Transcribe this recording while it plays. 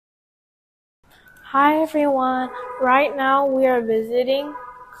Hi everyone, right now we are visiting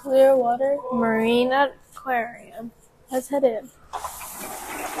Clearwater Marine Aquarium. Let's head in.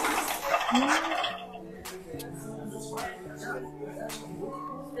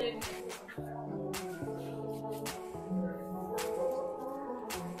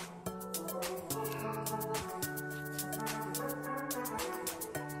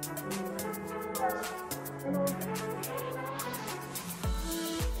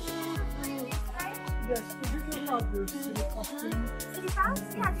 Yes, could you give out your city costume? City Pass?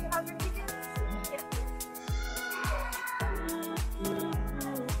 Yeah, do you have your tickets? Yeah.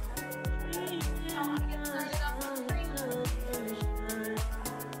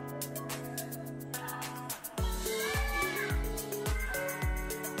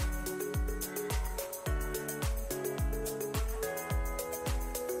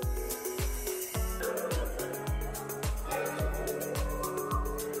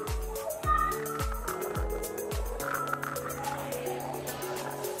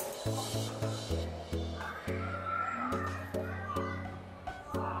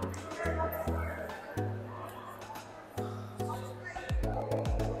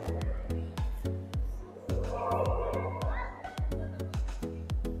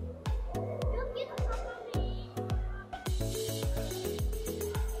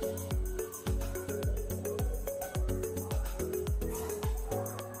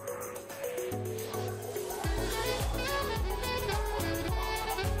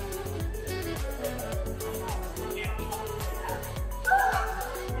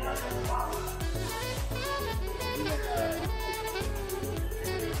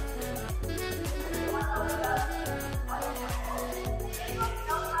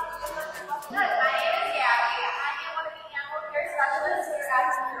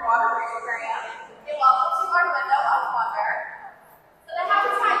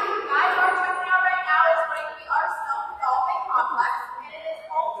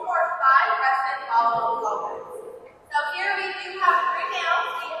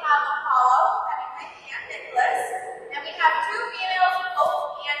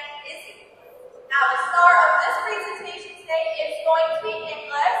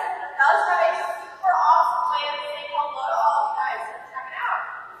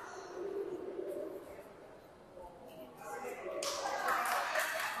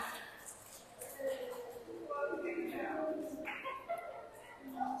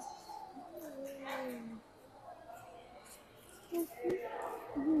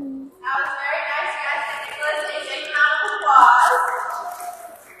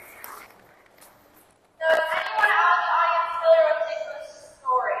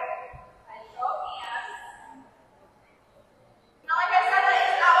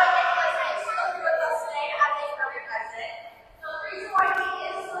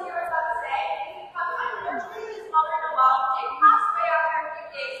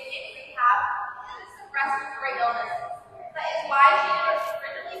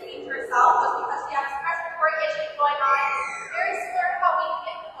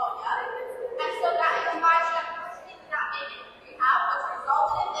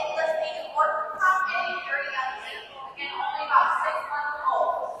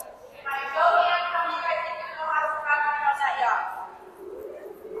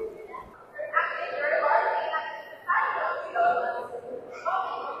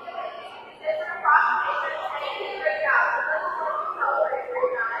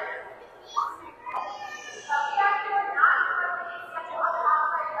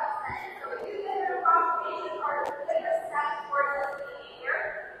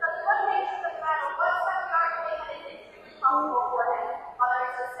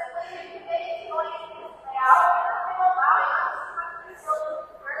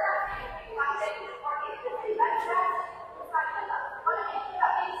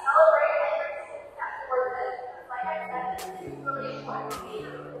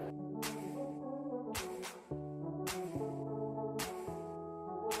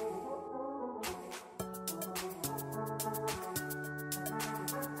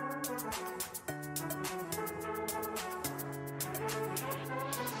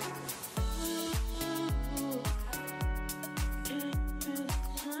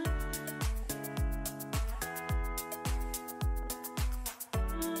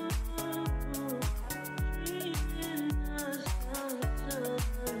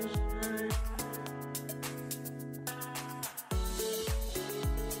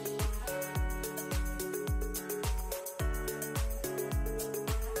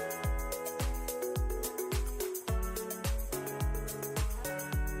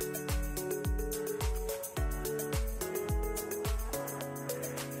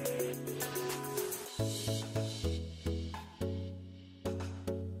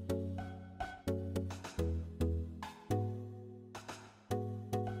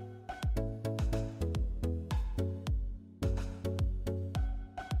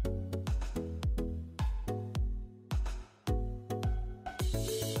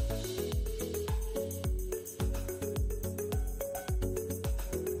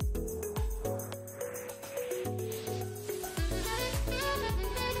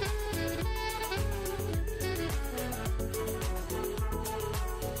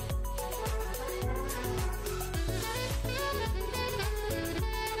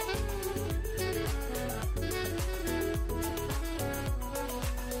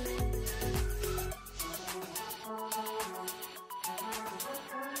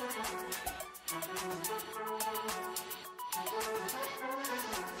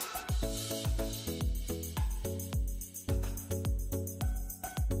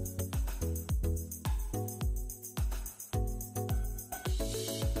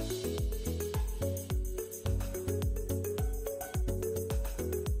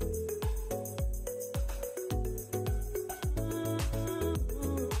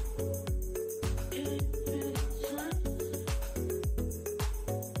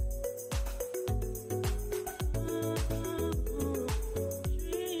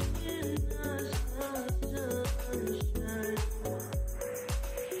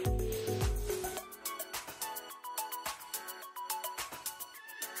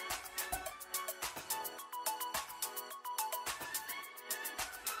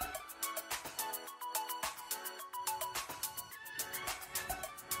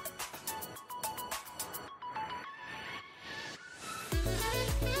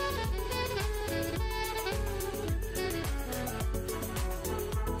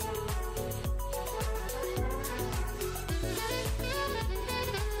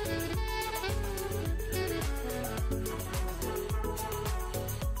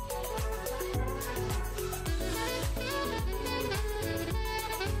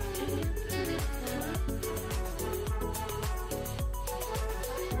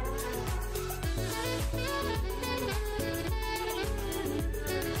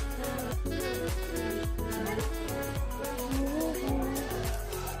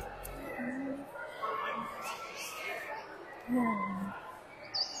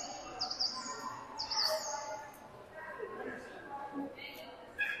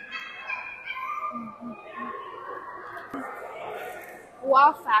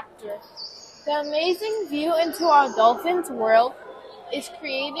 Wow factor. The amazing view into our dolphin's world is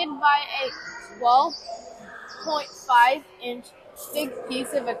created by a 12.5-inch big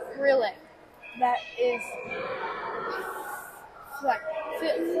piece of acrylic that is like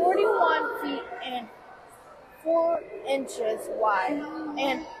 41 feet and 4 inches wide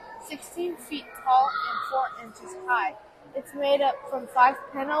and 16 feet tall and 4 inches high. It's made up from 5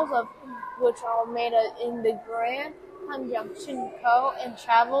 panels, of which are made in the Grand Conjunction Co. and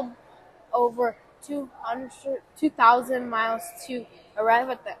traveled over 2,000 miles to arrive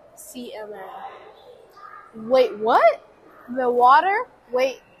at the CMA. Wait, what? The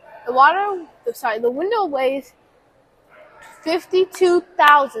window weighs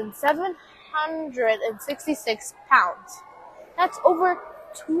 52,766 pounds. That's over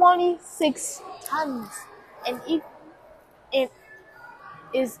 26 tons, and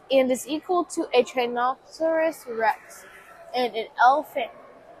is equal to a Tyrannosaurus Rex and an elephant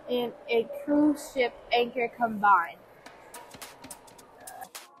and a cruise ship anchor combined.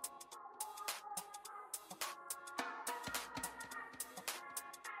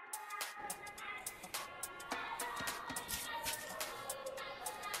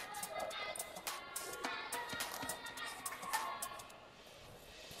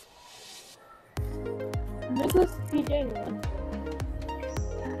 This is TJ Nguyen.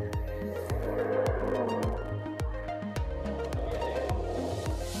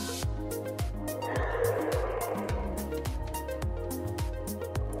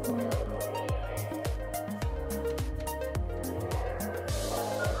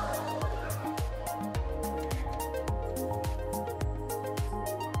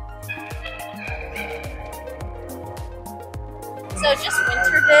 So just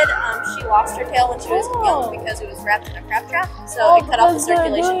Winter did, she lost her tail when she was young because it was wrapped in a crab trap. So it cut off the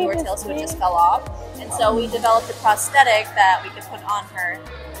circulation to her tail, so it just fell off. And so we developed a prosthetic that we could put on her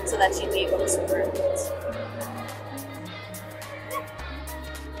so that she'd be able to swim.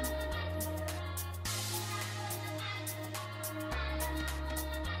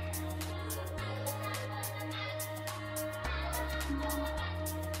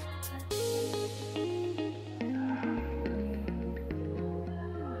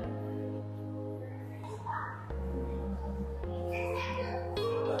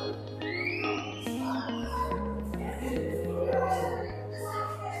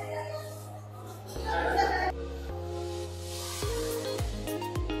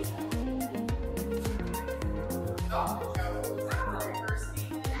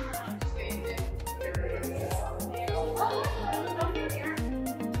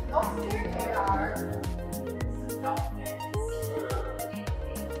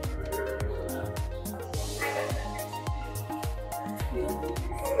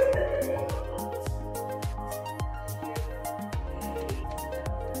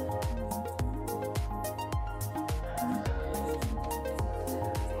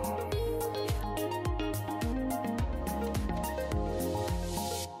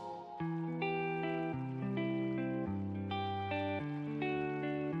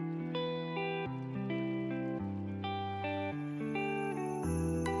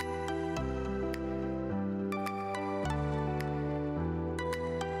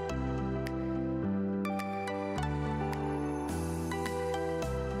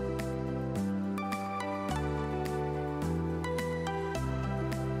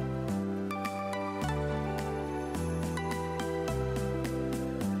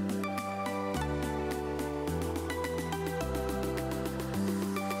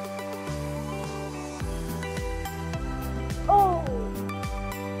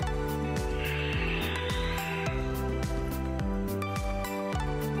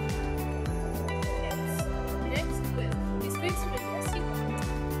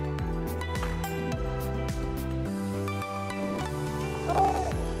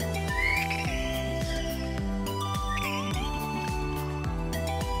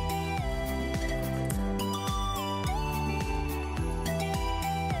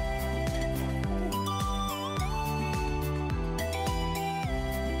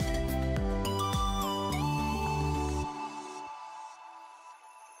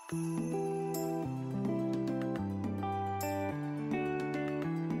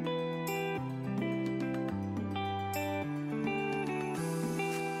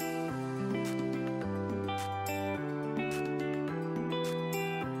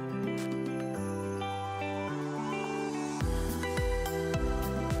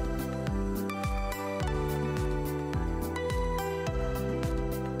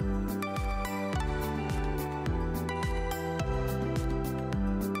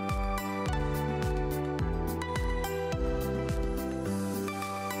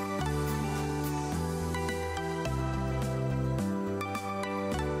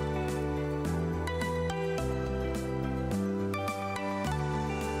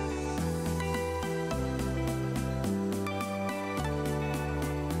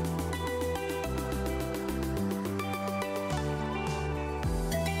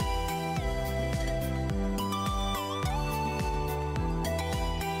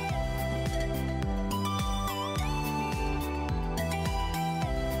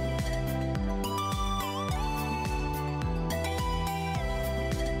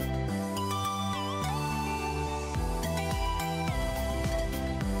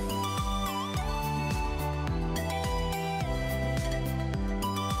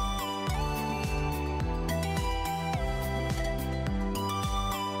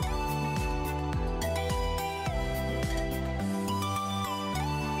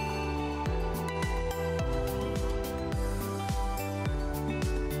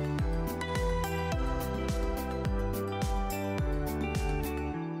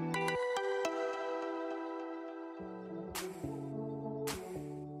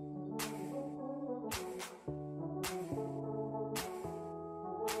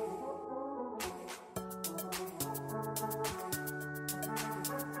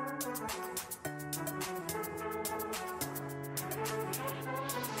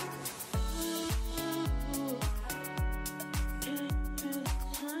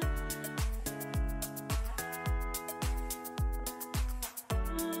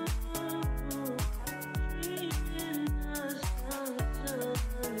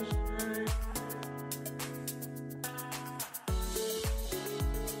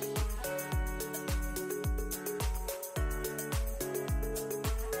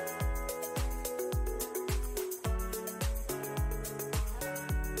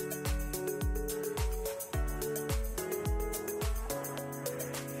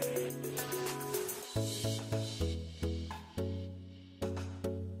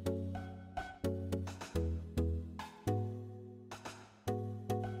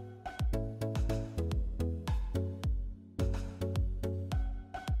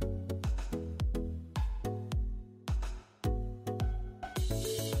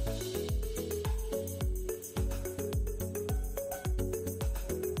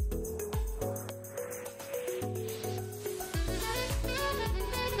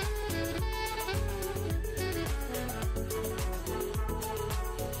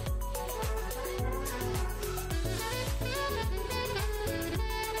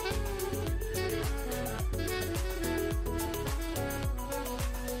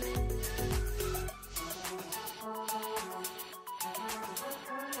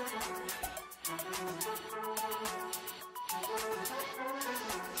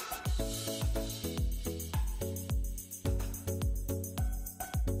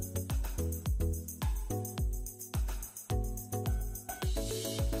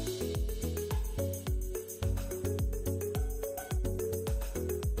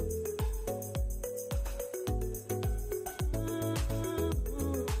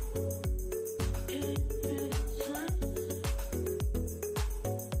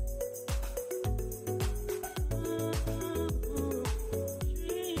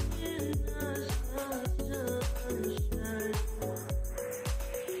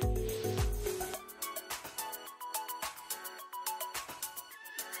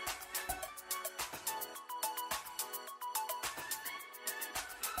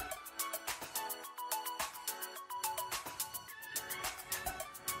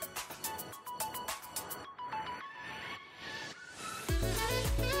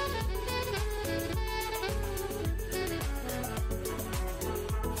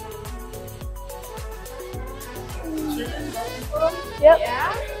 Yep.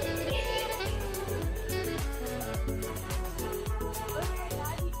 Yeah.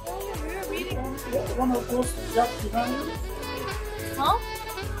 One of those jobs behind you? Huh?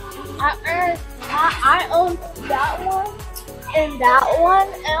 I own that one and that one,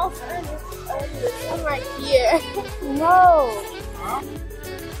 and I also own this one right here. No. Huh?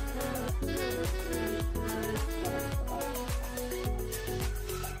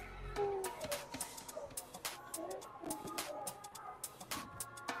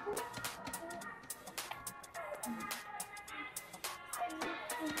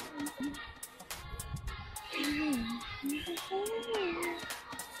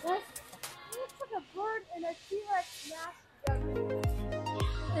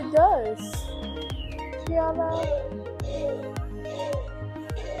 this. Tiana.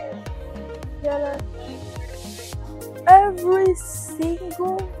 Every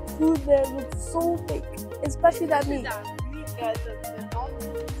single food there looks so big, especially that meat. Yeah, the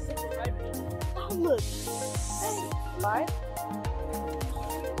Dolphin That looks right.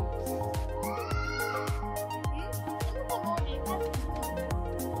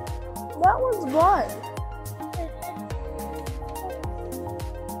 That one's gone.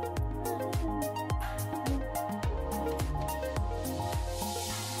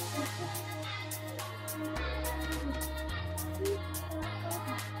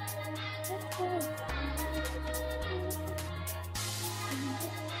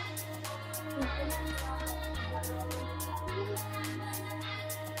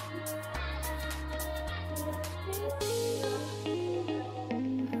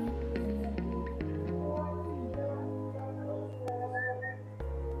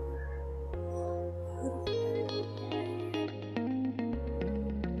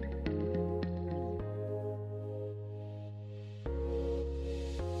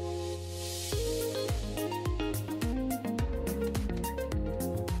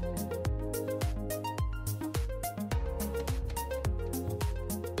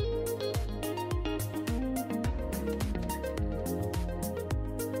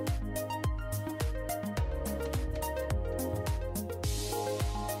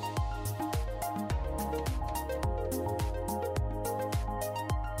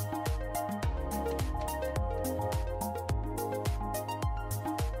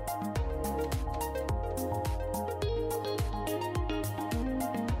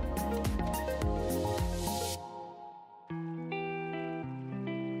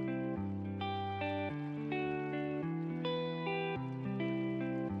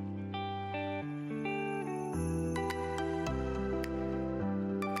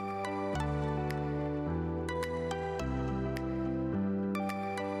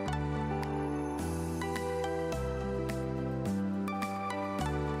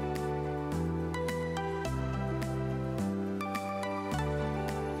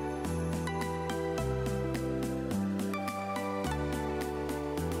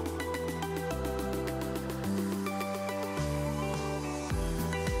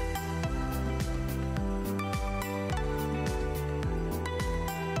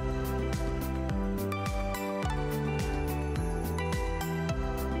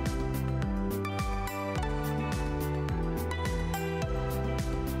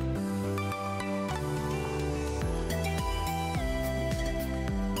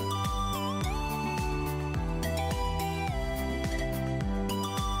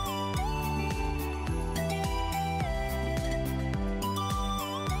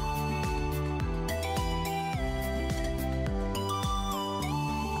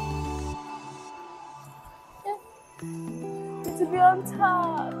 To be on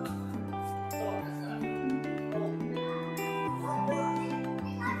top.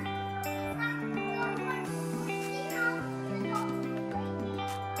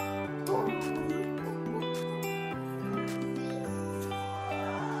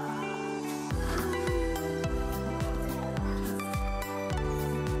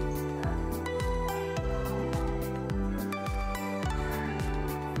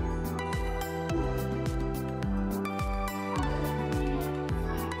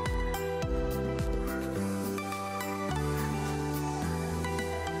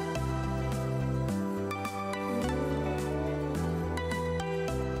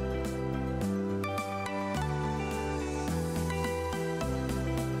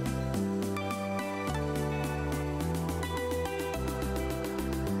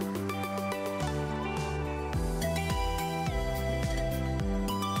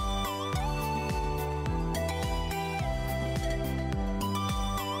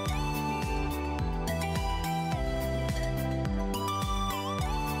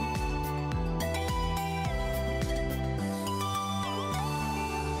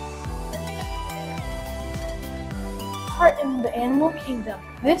 Part in the animal kingdom.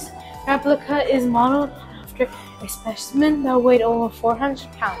 This replica is modeled after a specimen that weighed over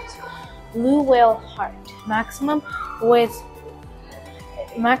 400 pounds. Blue whale heart. Maximum weight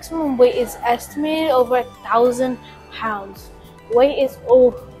is estimated over 1,000 pounds. Height is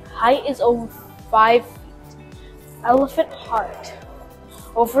over 5 feet. Elephant heart.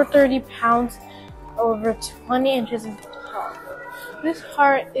 Over 30 pounds, over 20 inches tall. This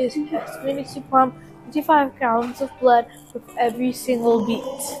heart is estimated to pump 55 gallons of blood with every single beat.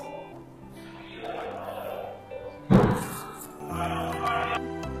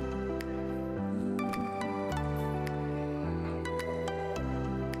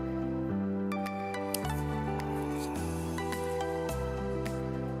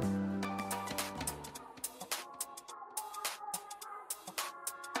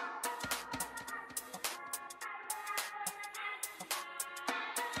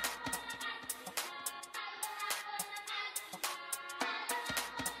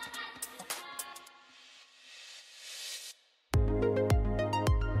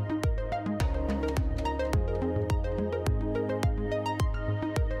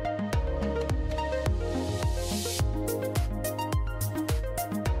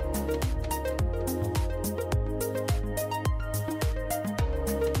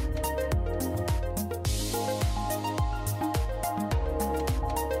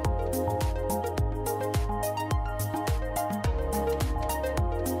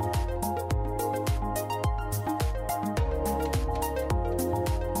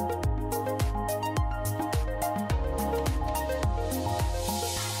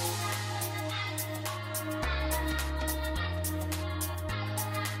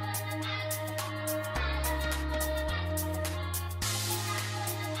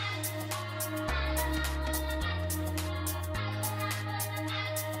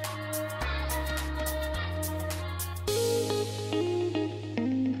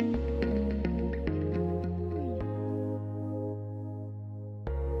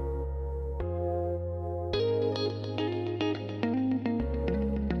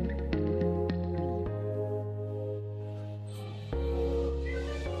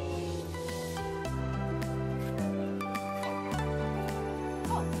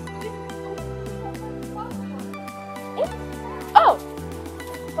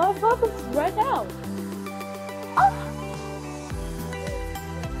 dolphins right now.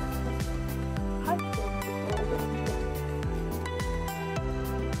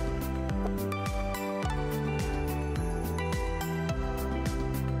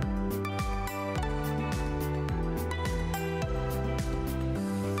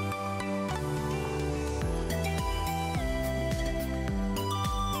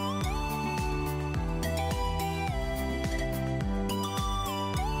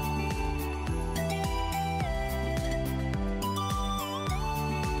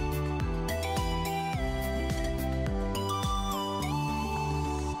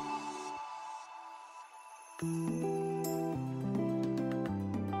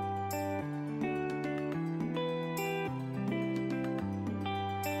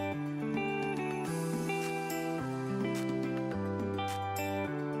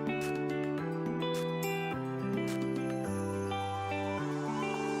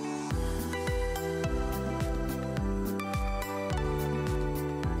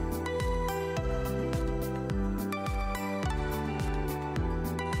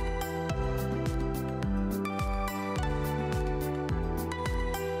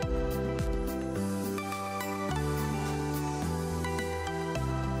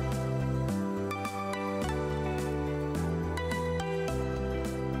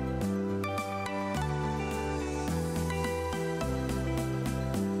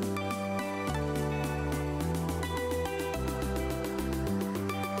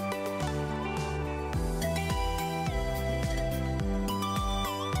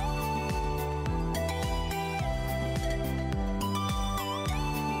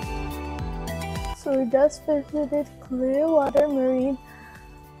 So we just visited Clearwater Marine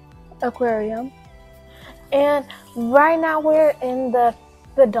Aquarium, and right now we're in the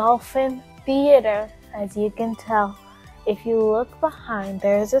Dolphin Theater. As you can tell, if you look behind,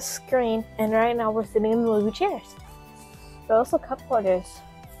 there's a screen, and right now we're sitting in the movie chairs. There are also cup holders.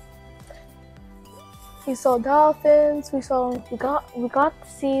 We saw dolphins. We got to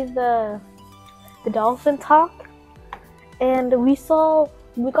see the dolphin talk, and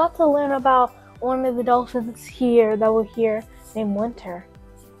we got to learn about one of the dolphins that were here named Winter.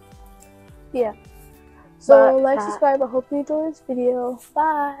 Yeah. So like, subscribe. I hope you enjoyed this video.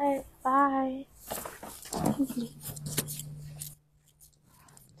 Bye. Bye.